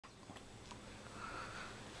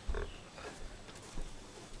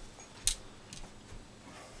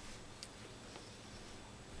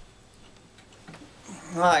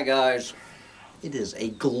Hi guys, it is a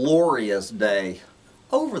glorious day,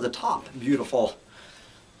 over the top beautiful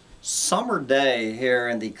summer day here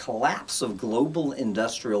in the collapse of global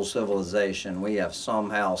industrial civilization. We have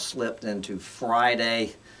somehow slipped into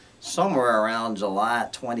Friday, somewhere around July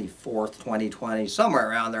 24th, 2020, somewhere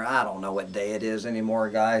around there. I don't know what day it is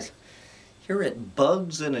anymore, guys. Here at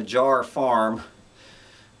Bugs in a Jar Farm,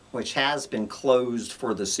 which has been closed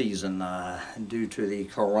for the season due to the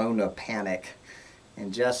Coronapanic.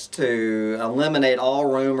 And just to eliminate all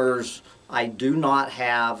rumors, I do not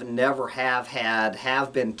have, never have had,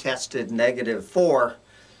 have been tested negative for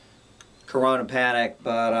Coronapanic,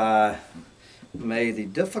 but made the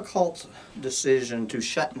difficult decision to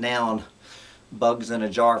shut down Bugs in a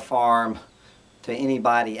Jar Farm to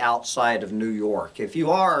anybody outside of New York. If you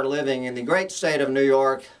are living in the great state of New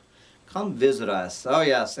York, come visit us. Oh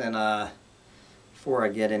yes, and before I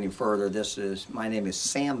get any further, my name is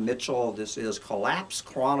Sam Mitchell. This is Collapse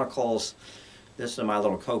Chronicles. This is my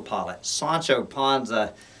little co-pilot, Sancho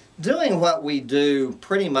Panza, doing what we do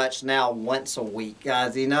pretty much now once a week,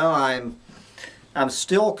 guys. You know, I'm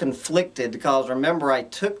still conflicted because remember I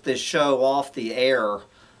took this show off the air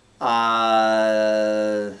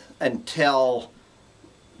until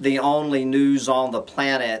the only news on the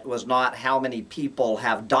planet was not how many people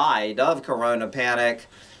have died of Coronapanic.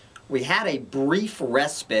 We had a brief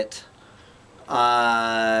respite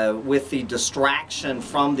with the distraction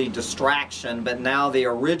from the distraction, but now the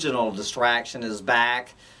original distraction is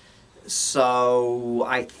back. So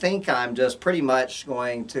I think I'm just pretty much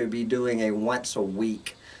going to be doing a once a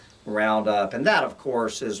week roundup. And that, of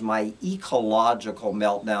course, is my Ecological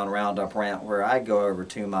Meltdown Roundup rant, where I go over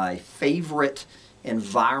to my favorite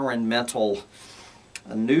environmental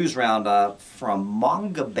news roundup from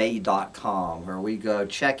mangabay.com, where we go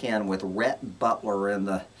check in with Rhett Butler and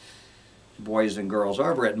the boys and girls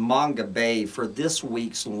over at Manga Bay for this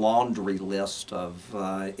week's laundry list of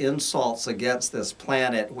insults against this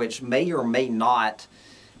planet, which may or may not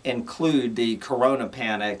include the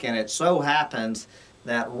Coronapanic. And it so happens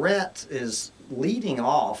that Rhett is leading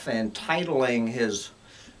off and titling his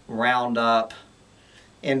roundup,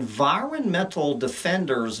 Environmental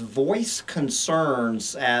Defenders Voice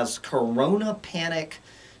Concerns as Coronapanic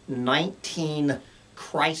 19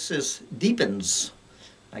 Crisis Deepens.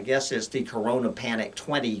 I guess it's the Coronapanic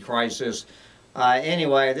 20 crisis.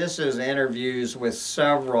 Anyway, this is interviews with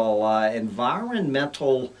several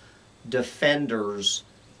environmental defenders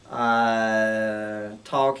talking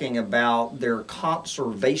about their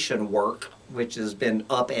conservation work, which has been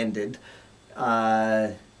upended,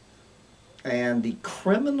 and the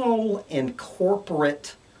criminal and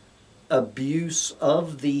corporate abuse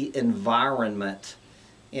of the environment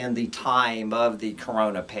in the time of the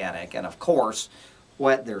Coronapanic. And of course,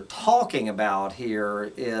 what they're talking about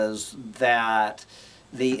here is that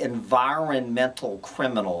the environmental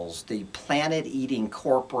criminals, the planet-eating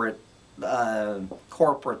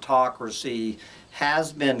corporatocracy,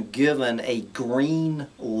 has been given a green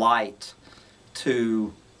light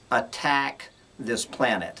to attack this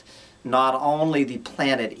planet. Not only the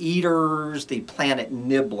planet eaters, the planet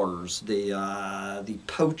nibblers, the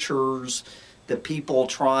poachers, the people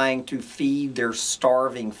trying to feed their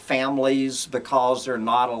starving families because they're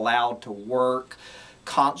not allowed to work.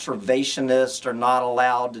 Conservationists are not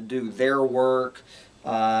allowed to do their work.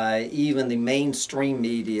 Even the mainstream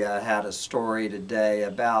media had a story today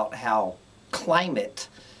about how climate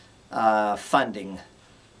funding,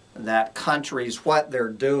 that countries, what they're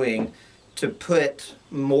doing to put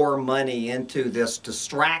more money into this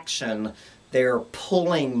distraction, they're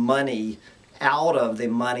pulling money out of the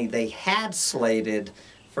money they had slated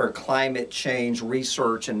for climate change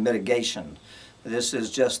research and mitigation. This is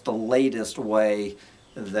just the latest way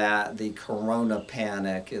that the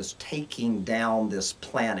Coronapanic is taking down this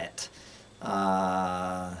planet,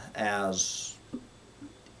 as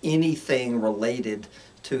anything related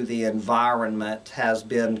to the environment has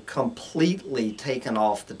been completely taken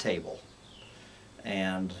off the table.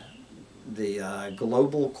 And the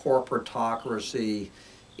global corporatocracy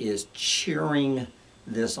is cheering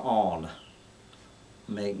this on.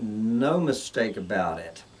 Make no mistake about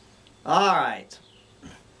it. All right.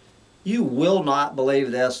 You will not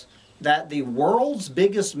believe this, that the world's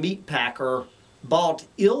biggest meat packer bought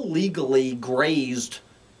illegally grazed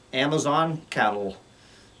Amazon cattle.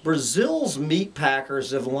 Brazil's meat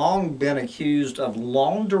packers have long been accused of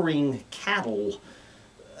laundering cattle,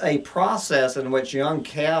 a process in which young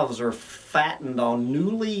calves are fattened on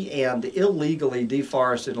newly and illegally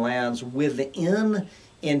deforested lands within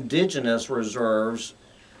indigenous reserves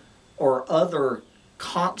or other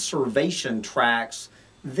conservation tracts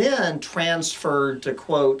then transferred to,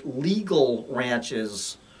 quote, legal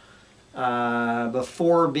ranches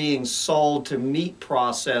before being sold to meat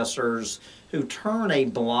processors who turn a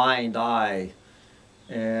blind eye.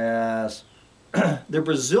 Yes. The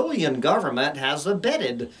Brazilian government has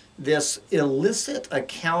abetted this illicit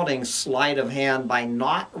accounting sleight of hand by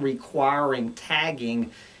not requiring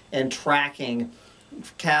tagging and tracking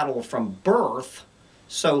cattle from birth,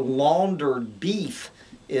 so laundered beef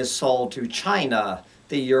is sold to China,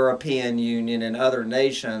 the European Union, and other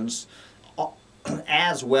nations,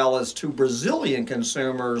 as well as to Brazilian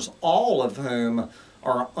consumers, all of whom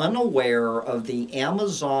are unaware of the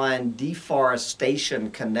Amazon deforestation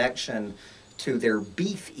connection to their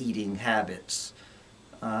beef eating habits.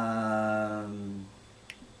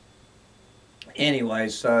 Anyway,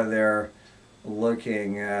 so they're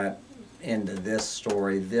looking into this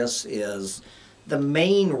story. This is the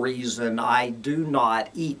main reason I do not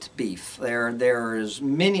eat beef. There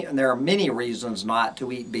are many reasons not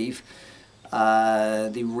to eat beef.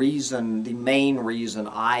 The main reason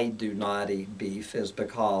I do not eat beef is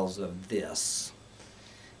because of this.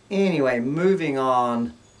 Anyway, moving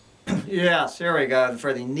on. Yes, here we go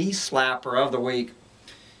for the knee slapper of the week.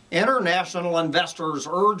 International investors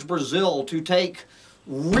urge Brazil to take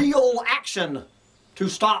real action to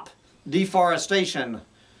stop deforestation.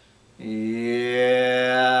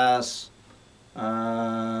 Yes.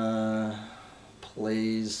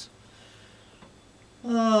 Please.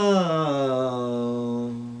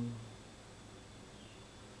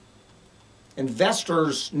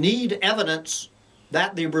 Investors need evidence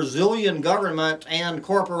that the Brazilian government and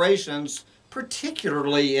corporations,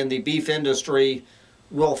 particularly in the beef industry,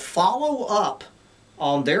 will follow up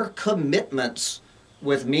on their commitments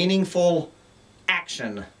with meaningful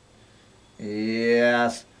action.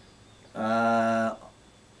 Yes.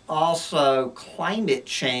 Also, climate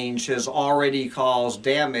change has already caused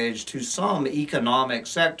damage to some economic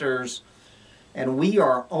sectors, and we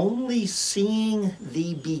are only seeing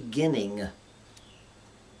the beginning.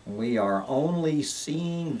 We are only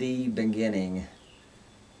seeing the beginning.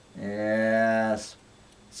 Yes.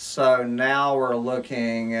 So now we're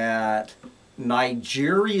looking at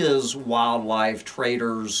Nigeria's wildlife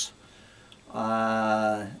traders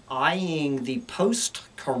eyeing the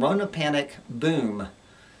post-Coronapanic boom.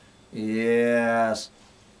 Yes.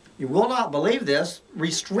 You will not believe this.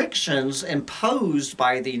 Restrictions imposed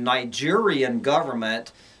by the Nigerian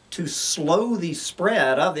government to slow the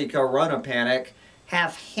spread of the Coronapanic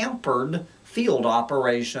have hampered field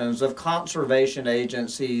operations of conservation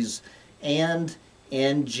agencies and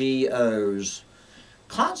NGOs.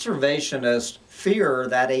 Conservationists fear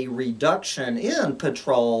that a reduction in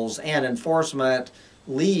patrols and enforcement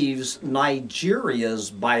leaves Nigeria's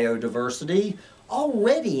biodiversity,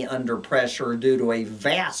 already under pressure due to a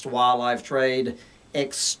vast wildlife trade,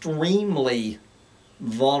 extremely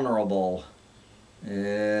vulnerable.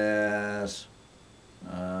 Yes.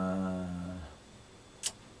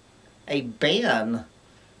 A ban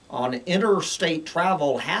on interstate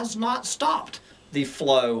travel has not stopped the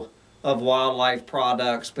flow of wildlife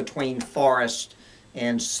products between forests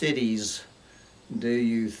and cities. Do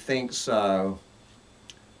you think so?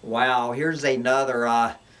 Wow, here's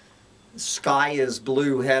another sky is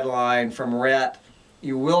blue headline from Rhett.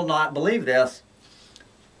 You will not believe this.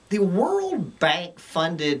 The World Bank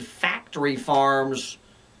funded factory farms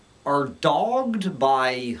are dogged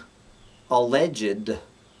by alleged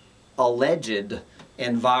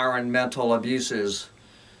environmental abuses.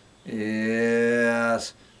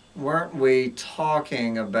 Yes. Weren't we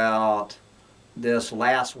talking about this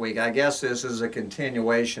last week? I guess this is a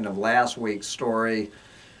continuation of last week's story,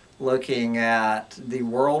 looking at the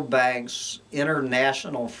World Bank's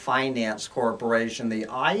International Finance Corporation, the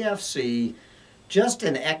IFC, just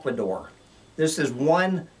in Ecuador. This is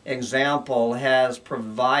one example, has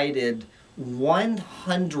provided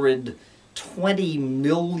 $120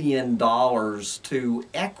 million to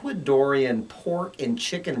Ecuadorian pork and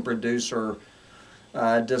chicken producer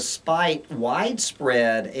despite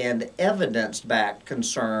widespread and evidence-backed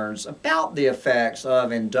concerns about the effects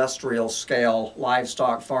of industrial-scale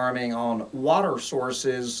livestock farming on water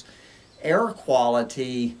sources, air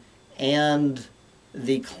quality, and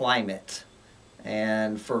the climate.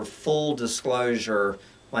 And for full disclosure,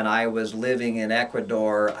 when I was living in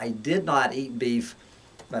Ecuador, I did not eat beef,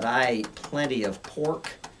 but I ate plenty of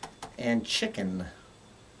pork and chicken.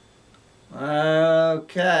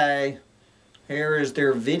 Okay. Here is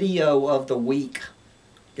their video of the week,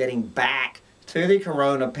 getting back to the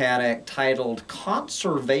Coronapanic, titled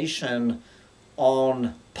Conservation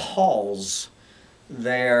on Pause.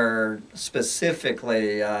 They're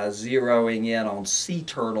specifically zeroing in on sea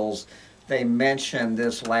turtles they mentioned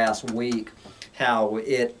this last week how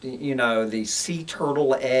the sea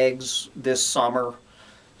turtle eggs this summer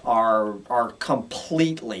are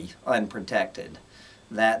completely unprotected.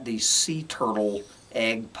 That the sea turtle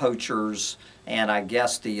egg poachers and I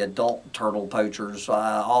guess the adult turtle poachers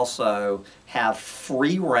also have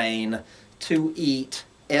free reign to eat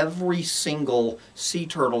every single sea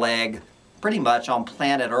turtle egg pretty much on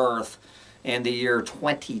planet Earth in the year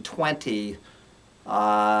 2020.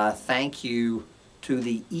 Thank you to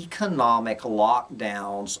the economic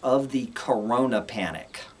lockdowns of the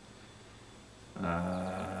Coronapanic.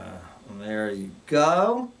 There you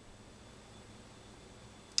go.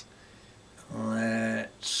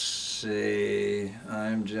 Let's see.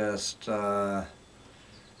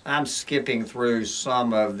 I'm skipping through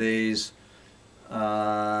some of these.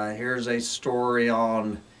 Here's a story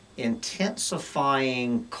on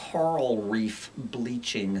intensifying coral reef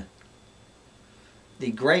bleaching.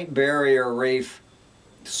 The Great Barrier Reef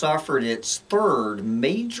suffered its third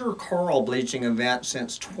major coral bleaching event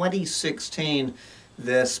since 2016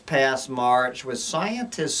 this past March, with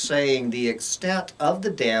scientists saying the extent of the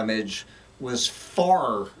damage was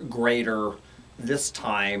far greater this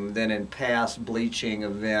time than in past bleaching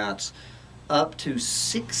events. Up to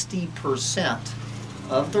 60%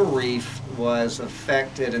 of the reef was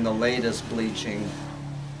affected in the latest bleaching.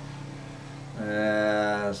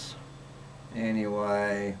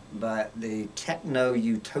 Anyway, but the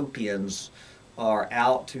techno-utopians are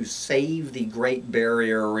out to save the Great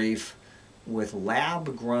Barrier Reef with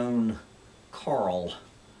lab-grown coral.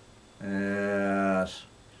 Bad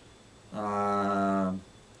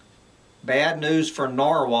news for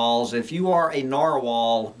narwhals. If you are a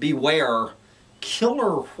narwhal, beware.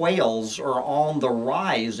 Killer whales are on the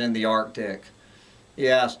rise in the Arctic.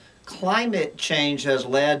 Yes, climate change has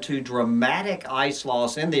led to dramatic ice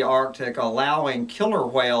loss in the Arctic, allowing killer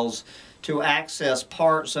whales to access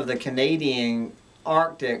parts of the Canadian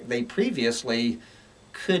Arctic they previously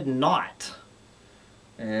could not.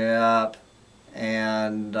 Yep.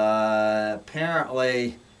 And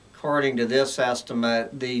apparently, according to this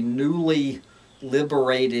estimate, the newly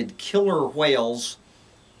liberated killer whales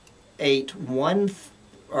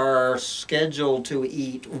are scheduled to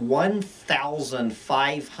eat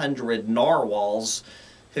 1,500 narwhals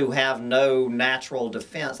who have no natural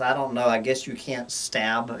defense. I don't know, I guess you can't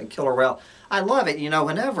stab a killer whale. I love it,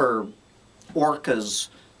 whenever orcas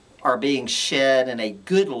are being shed in a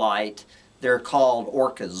good light, they're called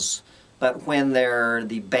orcas. But when they're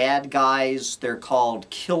the bad guys, they're called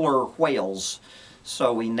killer whales.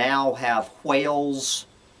 So we now have whales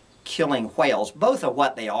killing whales, both of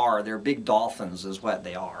what they are. They're big dolphins is what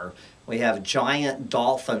they are. We have giant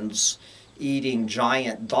dolphins eating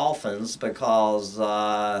giant dolphins because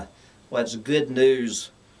what's good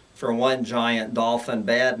news for one giant dolphin,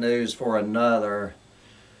 bad news for another.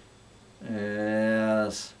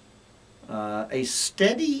 Yes. A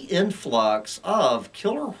steady influx of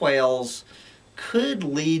killer whales could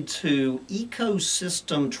lead to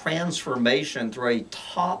ecosystem transformation through a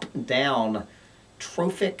top-down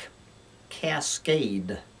trophic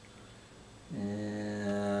cascade.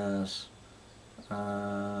 Yes.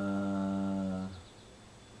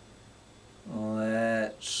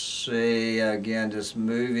 Let's see, again, just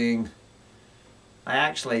moving. I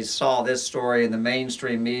actually saw this story in the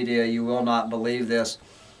mainstream media. You will not believe this.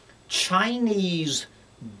 Chinese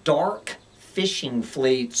dark fishing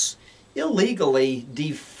fleets illegally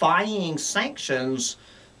defying sanctions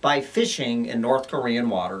by fishing in North Korean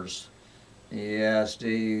waters. Yes, do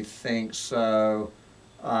you think so?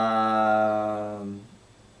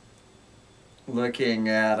 Looking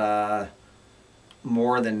at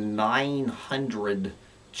more than 900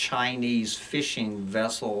 Chinese fishing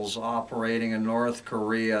vessels operating in North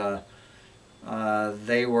Korea.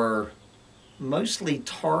 They were mostly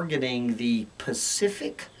targeting the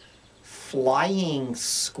Pacific flying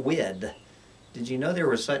squid. Did you know there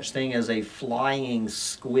was such thing as a flying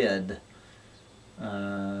squid?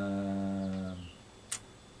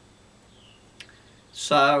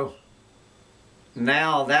 So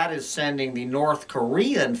now that is sending the North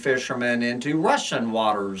Korean fishermen into Russian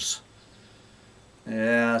waters.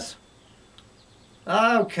 Yes.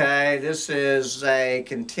 Okay, this is a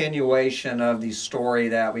continuation of the story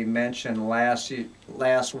that we mentioned last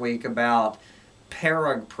week about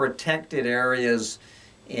protected areas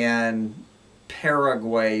in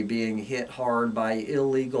Paraguay being hit hard by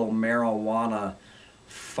illegal marijuana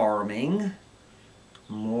farming.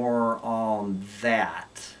 More on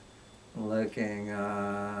that. Looking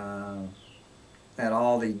at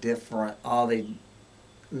all the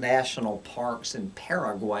national parks in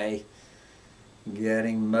Paraguay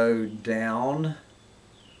getting mowed down.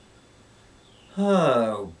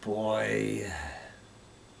 Oh boy.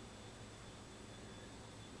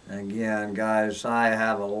 Again, guys, I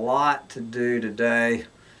have a lot to do today.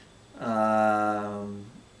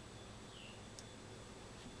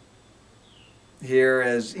 Here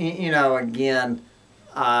is, you know, again,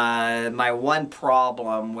 my one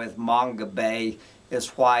problem with Manga Bay is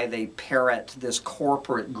why they parrot this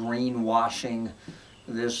corporate greenwashing.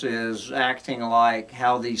 This is acting like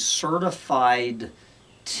how these certified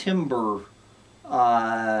timber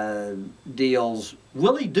deals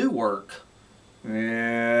really do work.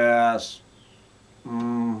 Yes.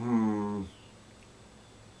 Moving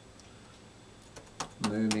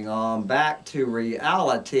on back to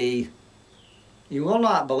reality. You will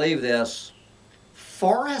not believe this.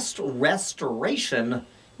 Forest restoration,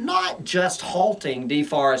 not just halting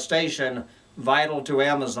deforestation, vital to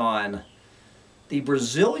Amazon. The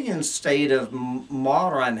Brazilian state of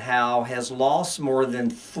Maranhão has lost more than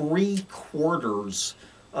 3/4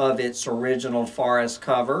 of its original forest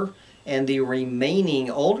cover, and the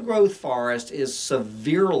remaining old-growth forest is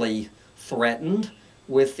severely threatened,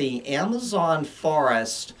 with the Amazon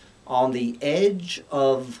forest on the edge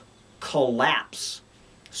of collapse,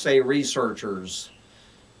 say researchers.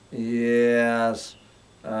 Yes.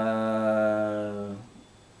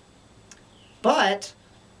 But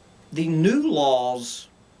the new laws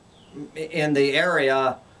in the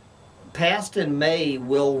area passed in May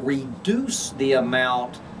will reduce the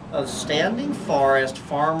amount of standing forest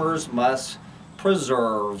farmers must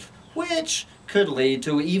preserve, which could lead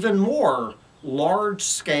to even more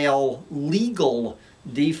large-scale legal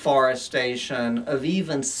deforestation of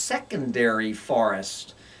even secondary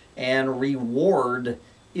forest and reward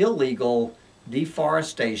illegal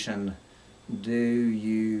deforestation. Do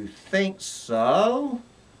you think so?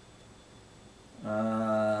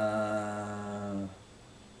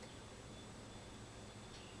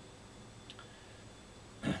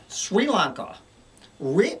 Sri Lanka,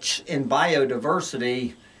 rich in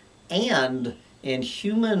biodiversity and in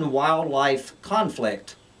human-wildlife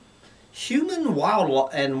conflict. Human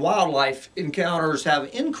and wildlife encounters have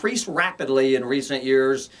increased rapidly in recent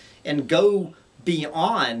years and go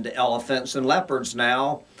beyond elephants and leopards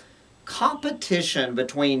now. Competition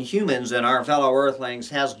between humans and our fellow Earthlings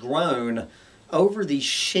has grown over the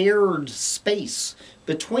shared space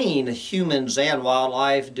between humans and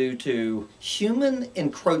wildlife due to human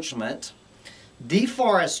encroachment,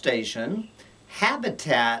 deforestation,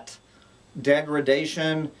 habitat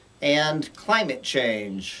degradation, and climate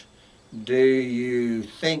change. Do you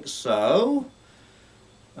think so?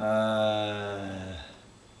 And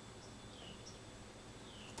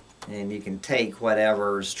you can take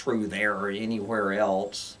whatever is true there or anywhere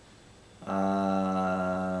else.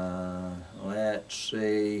 Let's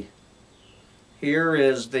see. Here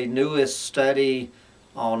is the newest study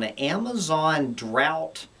on Amazon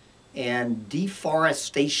drought and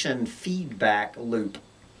deforestation feedback loop.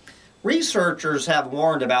 Researchers have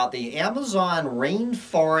warned about the Amazon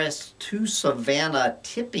rainforest to savanna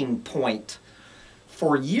tipping point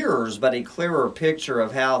for years, but a clearer picture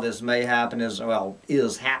of how this may happen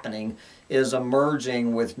is happening is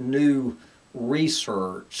emerging with new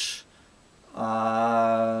research.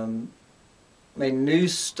 A new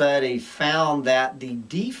study found that the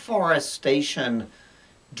deforestation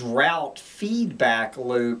drought feedback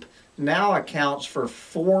loop now accounts for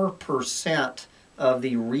 4% of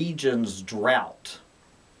the region's drought.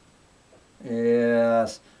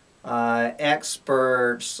 Yes.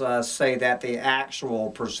 Experts say that the actual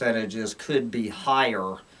percentages could be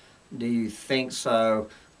higher. Do you think so?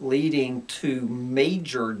 Leading to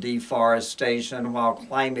major deforestation while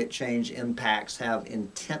climate change impacts have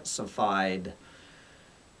intensified.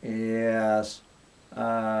 Yes.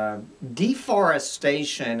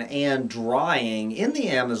 Deforestation and drying in the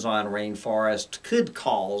Amazon rainforest could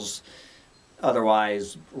cause,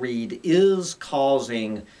 otherwise read, is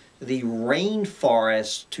causing the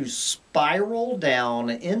rainforest to spiral down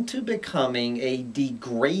into becoming a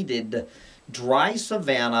degraded dry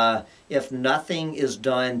savanna if nothing is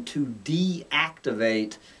done to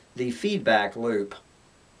deactivate the feedback loop.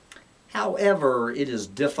 However, it is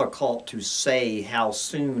difficult to say how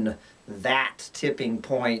soon that tipping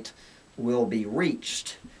point will be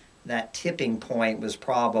reached. That tipping point was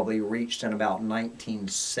probably reached in about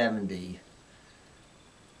 1970.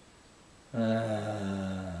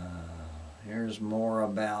 Here's more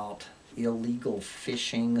about illegal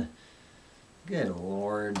fishing. Good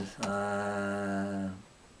Lord. All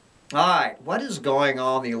right, what is going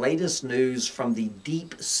on? The latest news from the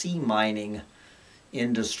deep sea mining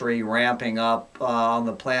industry ramping up on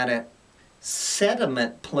the planet.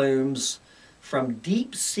 Sediment plumes from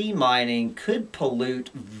deep sea mining could pollute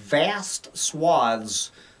vast swaths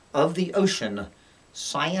of the ocean,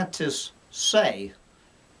 scientists say.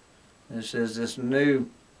 This is this new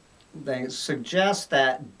thing. It suggests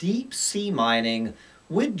that deep sea mining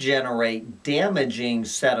would generate damaging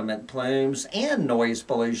sediment plumes and noise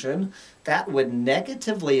pollution that would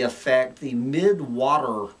negatively affect the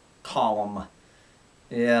mid-water column.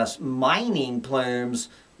 Yes, mining plumes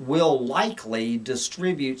will likely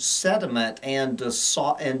distribute sediment and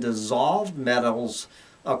dissolved metals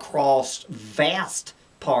across vast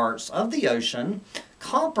parts of the ocean,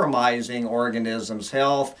 compromising organisms'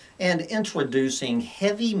 health and introducing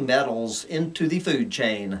heavy metals into the food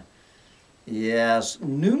chain. Yes,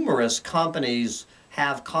 numerous companies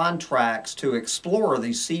have contracts to explore the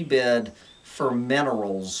seabed for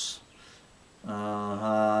minerals.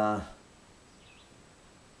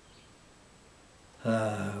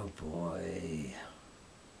 Oh boy.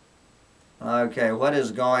 Okay, what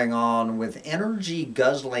is going on with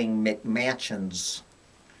energy-guzzling McMansions?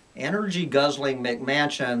 Energy-guzzling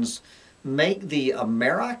McMansions make the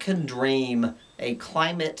American dream a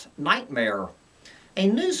climate nightmare. A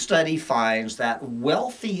new study finds that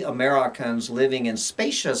wealthy Americans living in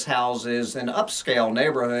spacious houses in upscale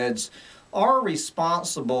neighborhoods are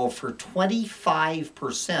responsible for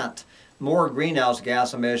 25% more greenhouse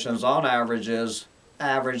gas emissions on average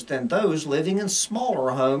than those living in smaller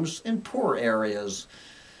homes in poor areas.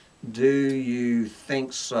 Do you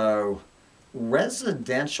think so?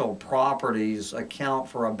 Residential properties account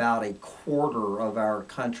for about a quarter of our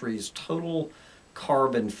country's total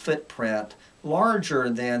carbon footprint, larger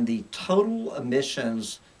than the total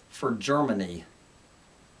emissions for Germany.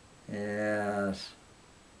 Yes.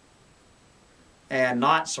 And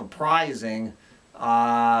not surprising,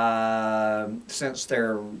 since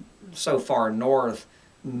they're so far north,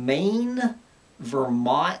 Maine,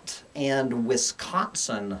 Vermont, and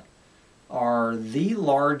Wisconsin are the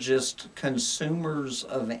largest consumers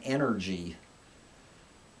of energy.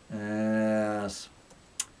 Yes.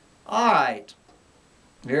 All right.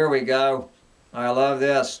 Here we go. I love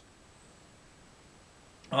this.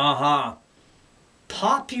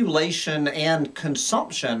 Population and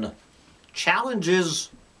consumption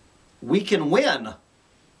challenges we can win.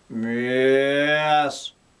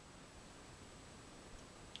 Yes.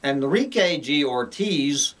 Enrique G.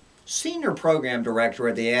 Ortiz, Senior Program Director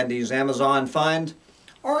at the Andes Amazon Fund,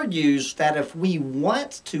 argues that if we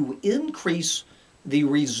want to increase the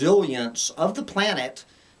resilience of the planet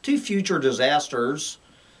to future disasters,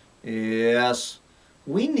 yes,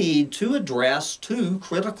 we need to address two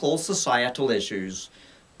critical societal issues: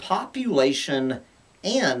 population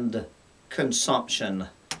and consumption.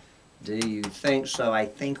 Do you think so? I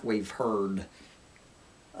think we've heard.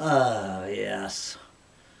 Yes.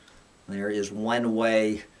 There is one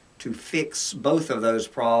way to fix both of those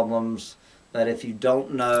problems, but if you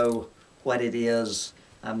don't know what it is,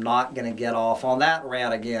 I'm not going to get off on that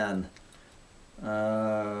rant again.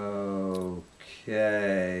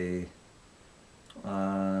 Okay.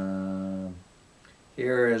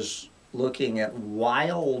 Here is looking at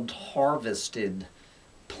wild harvested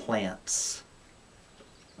plants.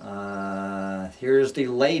 Here's the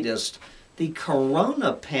latest. The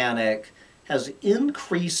Coronapanic has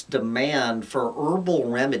increased demand for herbal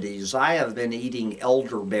remedies. I have been eating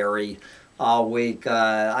elderberry all week.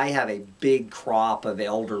 I have a big crop of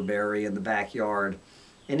elderberry in the backyard.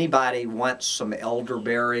 Anybody wants some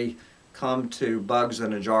elderberry, come to Bugs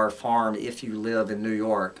in a Jar Farm if you live in New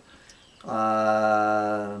York.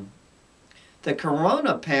 The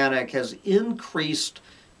Coronapanic has increased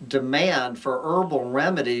demand for herbal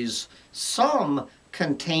remedies, some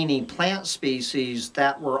containing plant species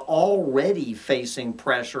that were already facing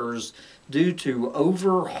pressures due to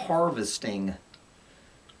over-harvesting.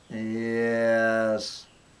 Yes,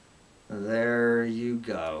 there you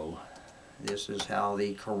go. This is how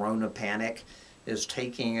the Coronapanic is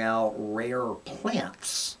taking out rare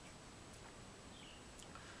plants.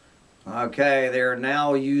 Okay, they're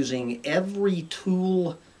now using every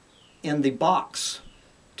tool in the box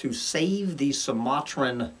to save the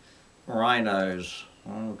Sumatran rhinos.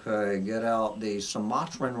 Okay, get out the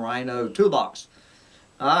Sumatran rhino toolbox.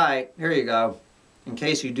 Alright, here you go. In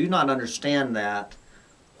case you do not understand that,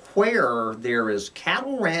 where there is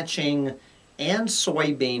cattle ranching and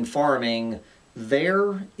soybean farming,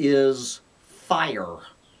 there is fire.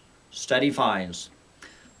 Study finds.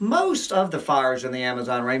 Most of the fires in the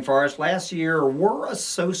Amazon rainforest last year were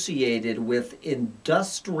associated with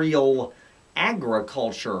industrial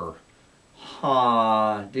agriculture.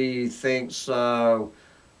 Do you think so?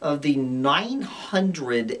 Of the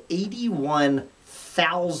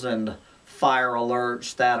 981,000 fire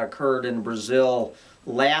alerts that occurred in Brazil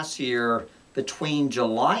last year, between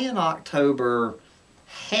July and October,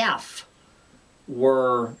 half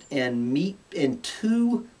were in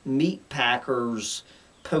two meat packers'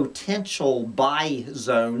 potential buy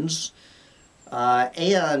zones,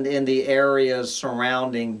 and in the areas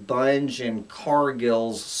surrounding Bunge and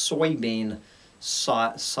Cargill's soybean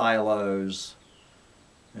silos.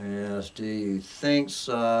 Yes, do you think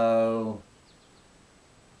so?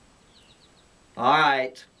 All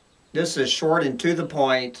right, this is short and to the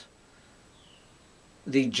point.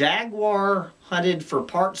 The jaguar hunted for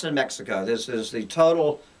parts in Mexico. This is the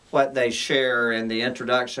total what they share in the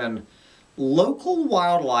introduction. Local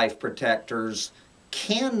wildlife protectors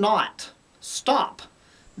cannot stop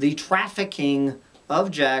the trafficking of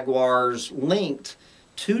jaguars linked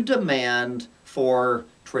to demand for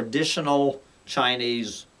traditional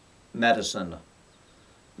Chinese medicine.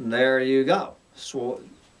 And there you go. So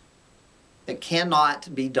it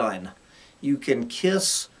cannot be done. You can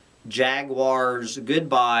kiss jaguars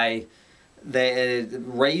goodbye,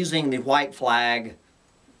 raising the white flag.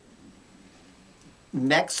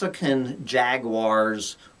 Mexican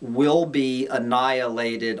jaguars will be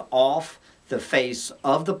annihilated off the face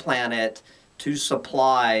of the planet to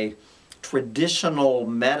supply traditional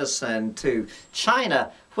medicine to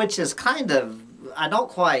China, which is kind of, I don't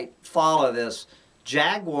quite follow this.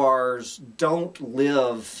 Jaguars don't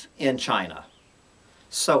live in China.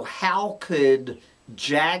 So how could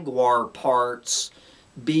jaguar parts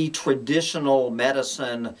be traditional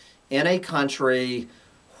medicine in a country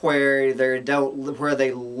where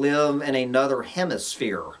they live in another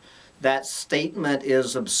hemisphere? That statement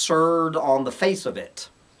is absurd on the face of it.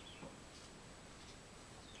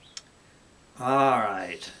 All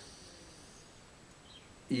right.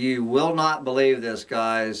 You will not believe this,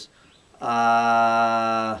 guys.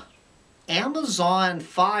 Amazon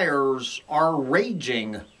fires are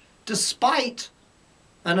raging despite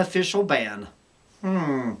an official ban.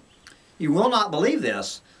 You will not believe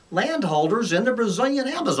this. Landholders in the Brazilian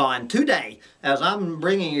Amazon today, as I'm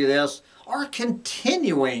bringing you this, are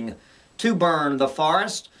continuing to burn the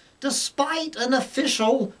forest despite an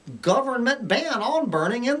official government ban on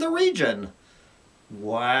burning in the region.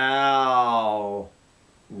 Wow.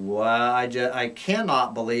 Wow, I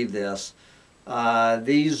cannot believe this.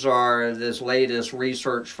 This latest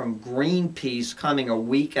research from Greenpeace, coming a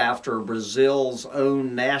week after Brazil's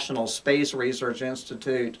own National Space Research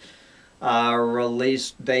Institute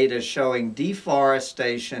released data showing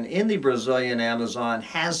deforestation in the Brazilian Amazon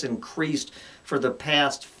has increased for the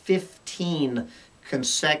past 15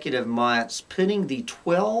 consecutive months, putting the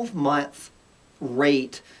 12-month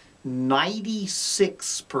rate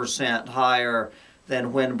 96% higher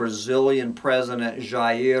than when Brazilian President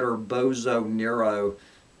Jair Bolsonaro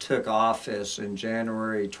took office in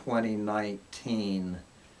January 2019.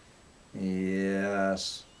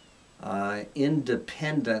 Yes.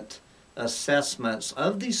 Independent assessments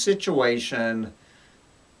of the situation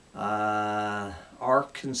are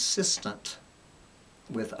consistent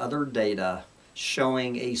with other data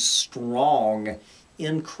showing a strong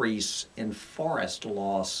increase in forest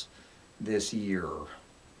loss this year.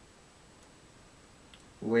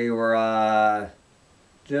 We were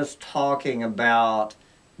just talking about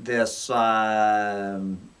this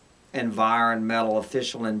environmental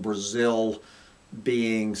official in Brazil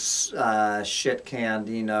being shit-canned,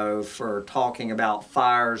 you know, for talking about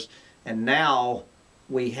fires. And now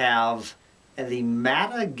we have the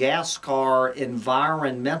Madagascar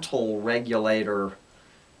environmental regulator,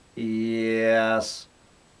 yes,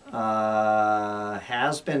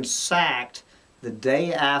 has been sacked the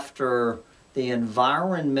day after the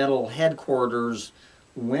environmental headquarters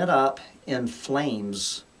went up in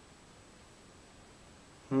flames.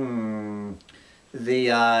 The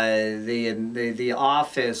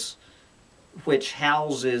office, which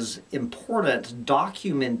houses important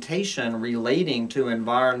documentation relating to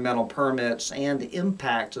environmental permits and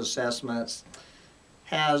impact assessments,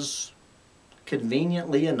 has,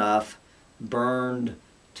 conveniently enough, burned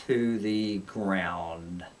to the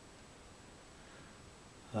ground.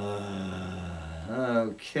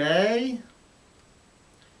 Okay.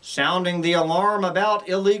 Sounding the alarm about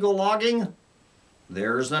illegal logging?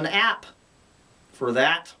 There's an app for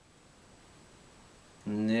that.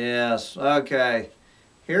 Yes, okay.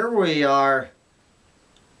 Here we are.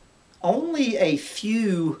 Only a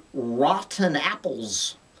few rotten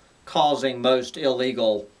apples causing most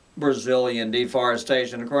illegal Brazilian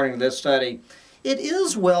deforestation, according to this study. It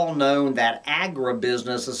is well known that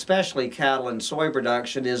agribusiness, especially cattle and soy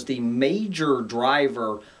production, is the major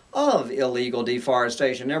driver of illegal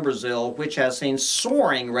deforestation in Brazil, which has seen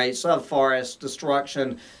soaring rates of forest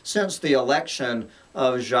destruction since the election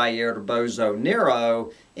of Jair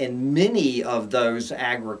Bolsonaro, and many of those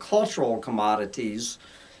agricultural commodities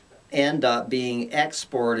end up being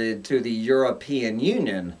exported to the European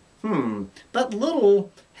Union. But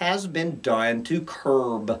little has been done to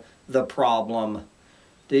curb the problem.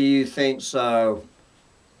 Do you think so?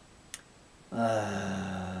 But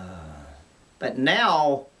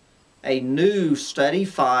now, a new study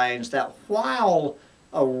finds that while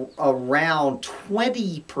around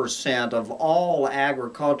 20% of all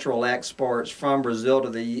agricultural exports from Brazil to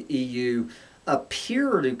the EU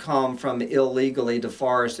appear to come from illegally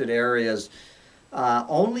deforested areas,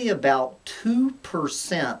 only about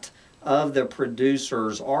 2% of the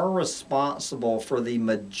producers are responsible for the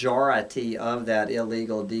majority of that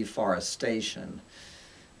illegal deforestation.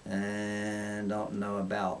 And don't know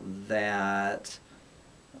about that.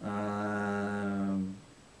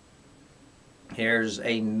 Here's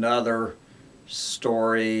another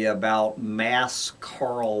story about mass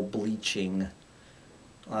coral bleaching.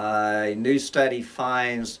 A new study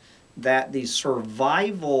finds that the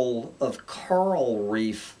survival of coral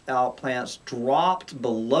reef outplants dropped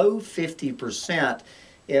below 50%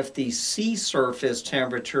 if the sea surface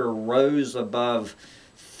temperature rose above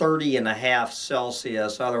 30.5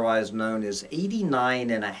 Celsius, otherwise known as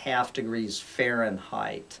 89.5 degrees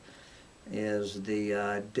Fahrenheit, is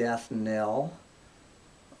the death knell.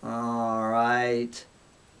 All right,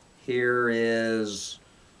 here is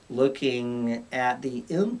looking at the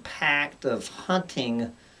impact of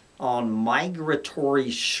hunting on migratory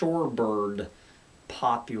shorebird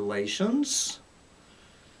populations.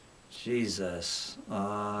 Jesus.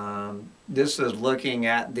 This is looking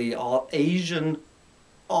at the Australasian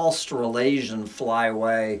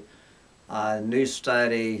flyway. New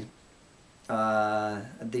study,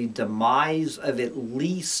 the demise of at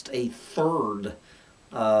least a third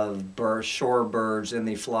of shorebirds in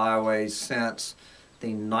the flyway since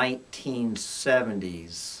the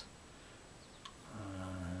 1970s.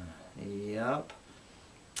 Yep.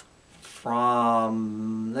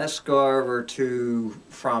 Let's go over to,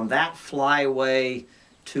 from that flyway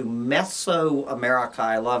to Mesoamerica.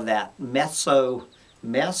 I love that.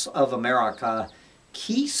 Mesoamerica.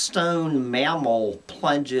 Keystone mammal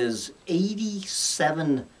plunges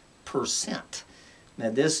 87%. Now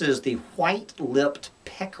this is the white-lipped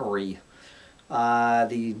peccary.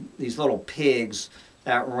 These little pigs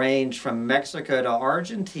that range from Mexico to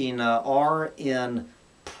Argentina are in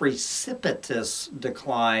precipitous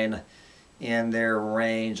decline in their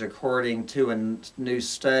range. According to a new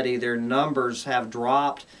study, their numbers have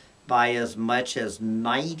dropped by as much as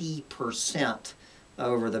 90%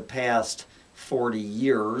 over the past 40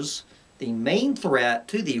 years. The main threat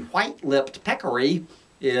to the white-lipped peccary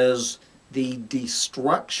is the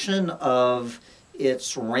destruction of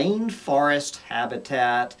its rainforest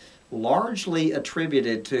habitat, largely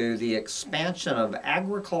attributed to the expansion of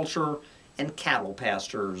agriculture and cattle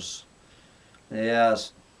pastures.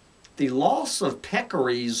 Yes, the loss of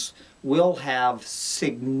peccaries will have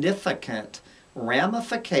significant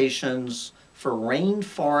ramifications for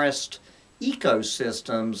rainforest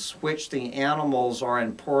ecosystems, which the animals are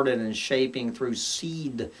important in shaping through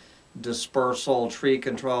seed dispersal, tree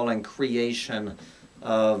control, and creation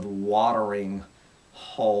of watering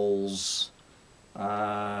holes.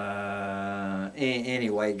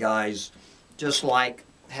 Anyway, guys, just like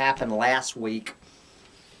happened last week,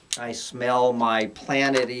 I smell my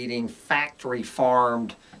planet-eating,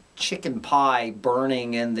 factory-farmed chicken pie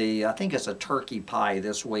burning in the, I think it's a turkey pie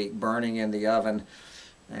this week, burning in the oven.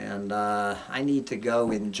 And I need to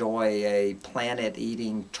go enjoy a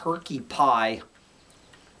planet-eating turkey pie.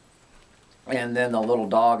 And then the little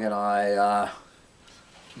dog and I,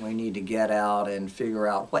 we need to get out and figure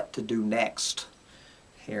out what to do next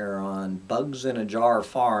here on Bugs in a Jar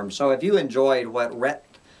Farm. So if you enjoyed what Rhett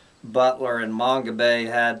Butler and Manga Bay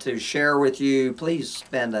had to share with you, please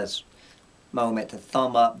spend a moment to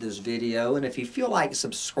thumb up this video. And if you feel like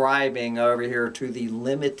subscribing over here to the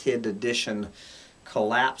limited edition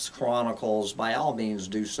Collapse Chronicles, by all means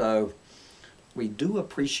do so. We do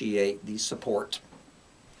appreciate the support.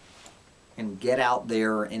 And get out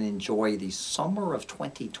there and enjoy the summer of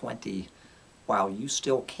 2020 while you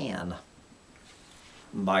still can.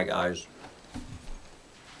 Bye, guys.